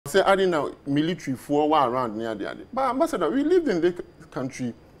say I didn't know military for around near the other. But Ambassador, we lived in the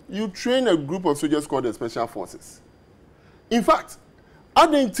country. You train a group of soldiers called the Special Forces. In fact,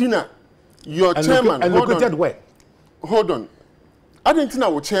 Argentina, your chairman. And located where? Hold on. Argentina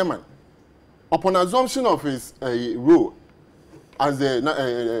was chairman. Upon assumption of his role as the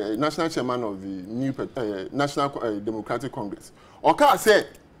national chairman of the new National Democratic Congress, Oka said,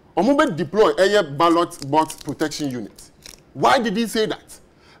 Omube deploy a ballot box protection unit. Why did he say that?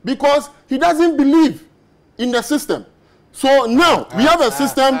 Because he doesn't believe in the system. So now we have a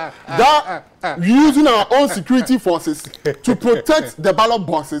system that using our own security forces to protect the ballot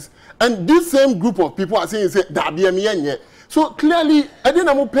boxes, and this same group of people are saying that so clearly I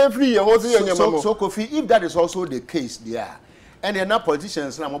didn't pay free. So Kofi, if that is also the case there, and they're not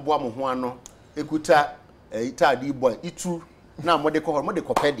politicians na mo huano ekuta itadi boy itu na mo de ko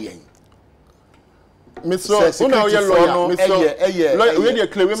pedie. Mr. Una oye lawyer, Mr. Lawyer, we dey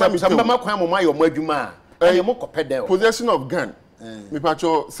claim we Samba kwan mo mayo mo adwuma a mo kopede. Possession of gun. Me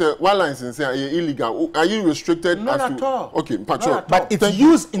pacho say one license say illegal. Are you restricted? Not at all. Okay, pacho. But it's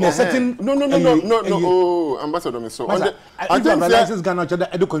used in a certain. No. Oh, Ambassador, Mr. I think the license gun not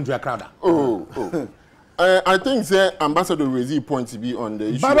edu country crowd. Oh. I think the Ambassador raised point to be on the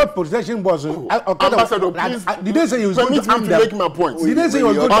issue. Ballot protection was Ambassador, please. Did they say he was going to make my point? Did they say he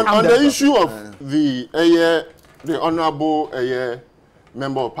was going to on the issue of the honorable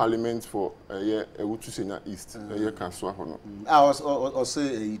member of parliament for Ewutusena East, Kaswa Hono. I was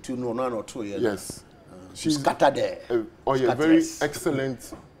say two no or 2 years. Yes. She's scattered there. A very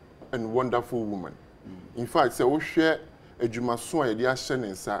excellent and wonderful woman. In fact, so we share a Jumaso idea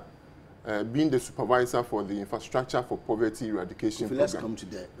Shenensa. Being the supervisor for the infrastructure for poverty eradication program. Let's come to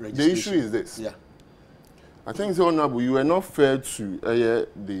the registration. The issue is this. Yeah. I think, so Honorable, you were not fair to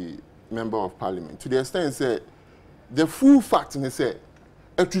the member of parliament to the extent that the full fact in say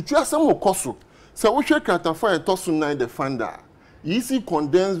a tutua some koso so we check at for a tosu nine the funder EC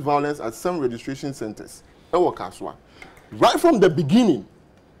condemns violence at some registration centers right from the beginning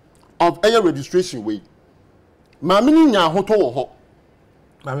of a registration way mamini nya hoto wo ho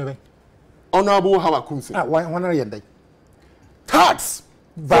Mami Honorable Hawa Koomson. One are you? Tax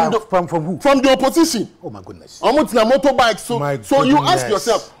from who? From the opposition. Oh my goodness. Almost na motorbike. So you ask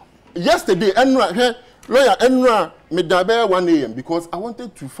yourself, yesterday, lawyer Enra Medabe 1 a.m. because I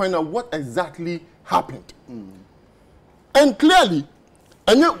wanted to find out what exactly happened. And clearly,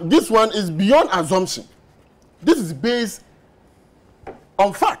 this one is beyond assumption. This is based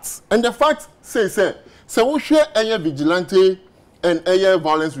on facts. And the facts say, so we share a vigilante and Air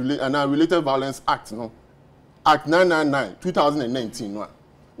Violence Related Violence Act, no, Act 999, 2019, no,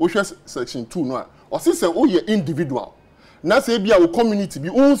 which is Section 2, no, or since you individual, now say be our community, be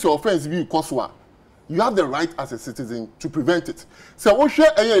owns your offense, be coswa, you have the right as a citizen to prevent it. So we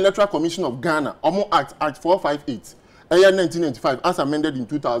share Air Electoral Commission of Ghana, Act 458, Air 1995, as amended in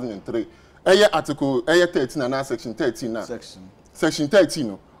 2003, Air Article Air 13 and Section 13, Section 13,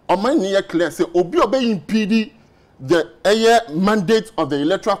 no, or my near clear say obi obey impede the mandate of the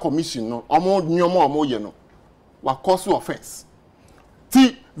Electoral Commission, no, was cause offense.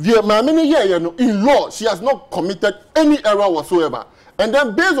 See, in law, she has not committed any error whatsoever. And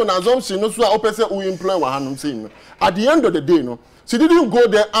then, based on assumption, at the end of the day, no, she didn't go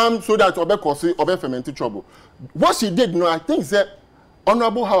there armed so that Obe fermented trouble. What she did, no, I think that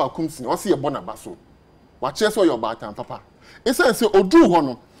Honorable Hawa Koomson, or see a bonabaso, what chess or your baton, papa. It's a say, Odu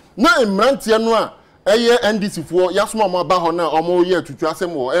Hono, now in Mantianoa. NDC for Yasma Bahona or more year to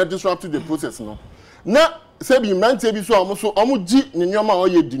Trasem or disrupt the process. No. Now, Sebi Mantebi so almost Omuji Ninyama or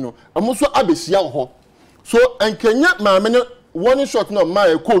Yedino, almost Abesia ho. So, and Kenya, my minute, one shot no,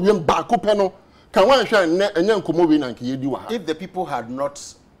 my Korean Bakupeno, can one shine and then come over and Kiediwa. If the people had not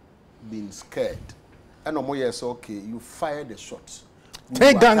been scared, and no more yes, okay, you fired the shots.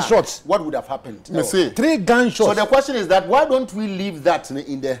 3 gunshots. What would have happened? No. 3 gunshots. So the question is that why don't we leave that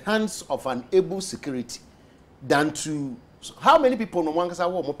in the hands of an able security than to how many people no one can say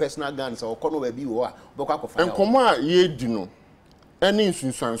more personal guns or kono we be or and come ye dino any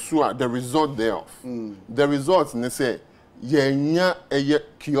instance the result thereof. The results ne say ye a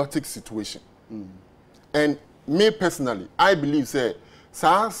chaotic situation. And me personally, I believe say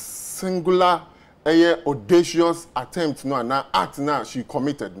singular audacious attempt no and act now she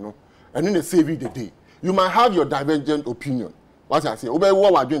committed no and then they save you the day. You might have your divergent opinion. What I say, what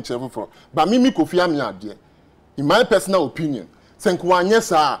we're doing travel for. But me Kofi am here. In my personal opinion, Senkwa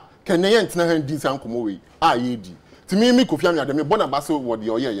sir can they enter and do some come away. To me Kofi am here, me bonabaso what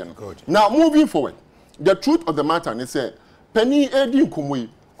the oye. Now moving forward, the truth of the matter is say Penny Edi Kumwe,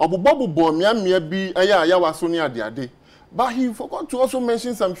 Obu Bobu Bo me bi aya ya waso ni ade ade. But he forgot to also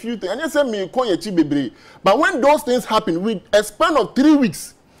mention some few things. And he said, me call bebre. But when those things happen, with a span of 3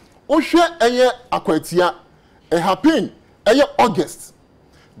 weeks, Oshe eye akwetia, it happened August.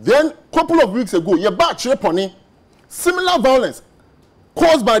 Then, couple of weeks ago, you back pony, similar violence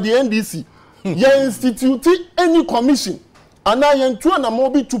caused by the NDC. You instituted any commission, and I am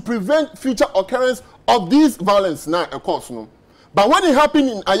to prevent future occurrence of this violence now, of course, no. But when it happened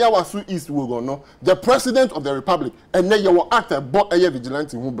in Ayawasu East, we go no, the president of the republic, and then you will act a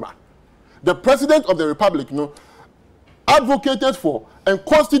vigilante mubra. The president of the republic, no, advocated for and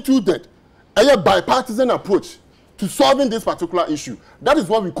constituted a bipartisan approach to solving this particular issue. That is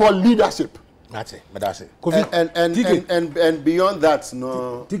what we call leadership. That's it. But that's it. And beyond that,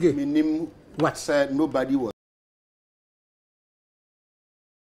 no, what said nobody was